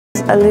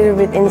a little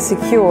bit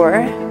insecure,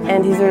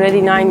 and he's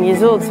already 9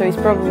 years old, so he's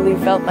probably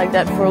felt like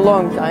that for a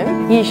long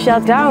time. He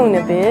shut down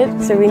a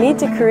bit, so we need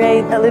to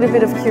create a little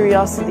bit of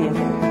curiosity in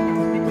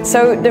him.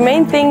 So the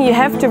main thing you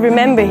have to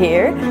remember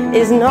here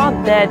is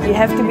not that you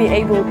have to be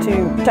able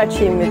to touch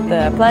him with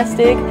the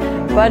plastic,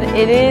 but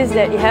it is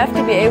that you have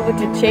to be able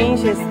to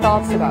change his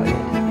thoughts about it.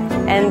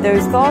 And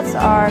those thoughts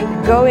are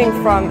going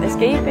from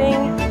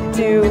escaping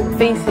to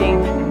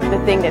facing the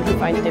thing that he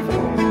finds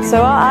difficult. So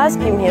I'll ask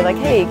him here, like,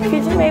 hey,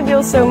 could you maybe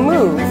also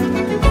move?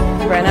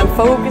 And I'm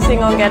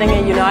focusing on getting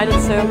a united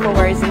circle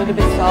where he's a little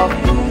bit soft.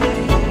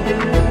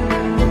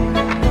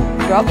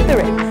 Drop the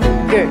wrist.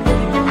 Good.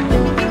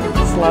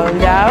 Slow him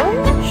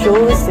down.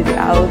 Shoulders to the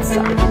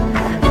outside.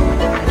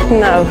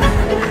 Now,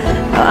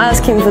 I'll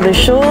ask him for the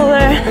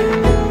shoulder.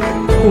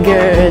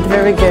 Good,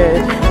 very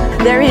good.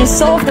 There he's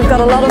soft. I've got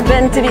a lot of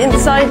bend to the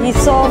inside. He's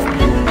soft.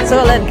 So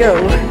I'll let go.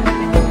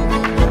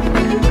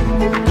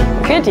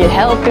 Good, you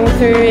help him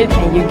through it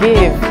and you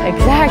give.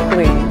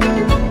 Exactly.